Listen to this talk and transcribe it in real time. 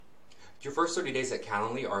Your first 30 days at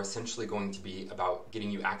Calendly are essentially going to be about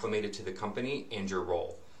getting you acclimated to the company and your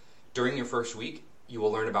role. During your first week, you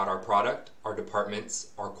will learn about our product, our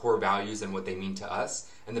departments, our core values and what they mean to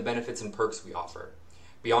us, and the benefits and perks we offer.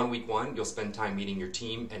 Beyond week one, you'll spend time meeting your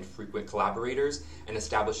team and frequent collaborators and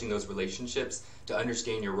establishing those relationships to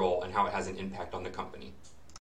understand your role and how it has an impact on the company.